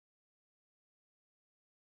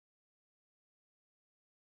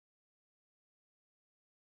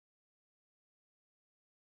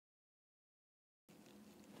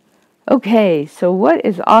 Okay, so what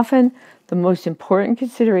is often the most important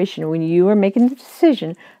consideration when you are making the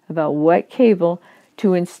decision about what cable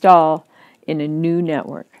to install in a new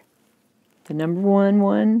network? The number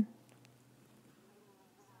one,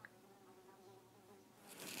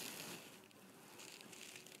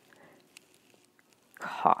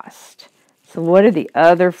 cost. So what are the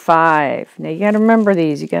other 5? Now you got to remember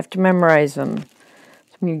these. You have to memorize them. So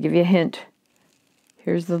I'm going to give you a hint.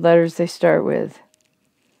 Here's the letters they start with.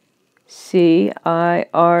 C-I-R-E-T.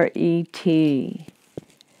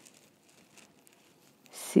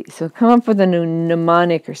 So come up with a new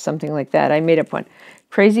mnemonic or something like that. I made up one.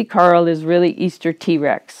 Crazy Carl is really Easter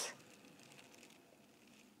T-Rex.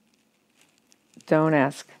 Don't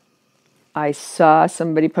ask. I saw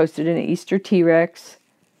somebody posted an Easter T-Rex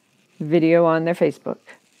video on their Facebook.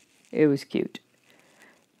 It was cute.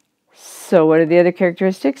 So what are the other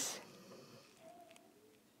characteristics?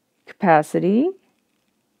 Capacity,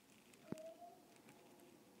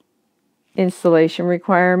 installation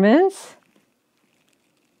requirements,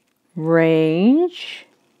 range,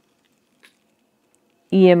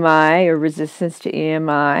 EMI or resistance to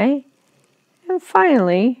EMI, and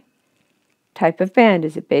finally, type of band.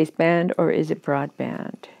 Is it baseband or is it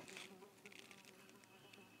broadband?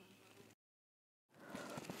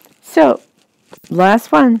 So,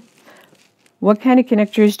 last one. What kind of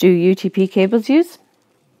connectors do UTP cables use?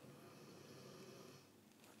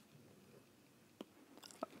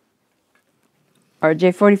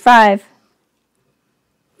 RJ45.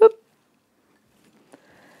 Whoop.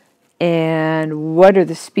 And what are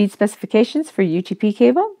the speed specifications for UTP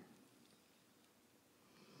cable?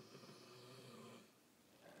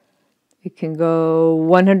 It can go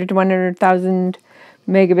 100 to 100,000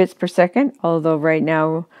 megabits per second, although right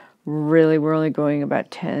now, really, we're only going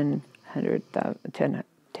about 10,000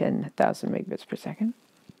 megabits per second.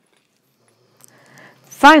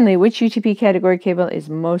 Finally, which UTP category cable is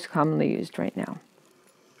most commonly used right now?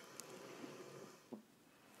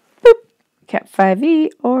 Boop.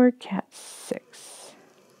 Cat5e or Cat6?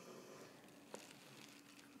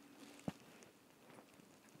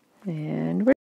 And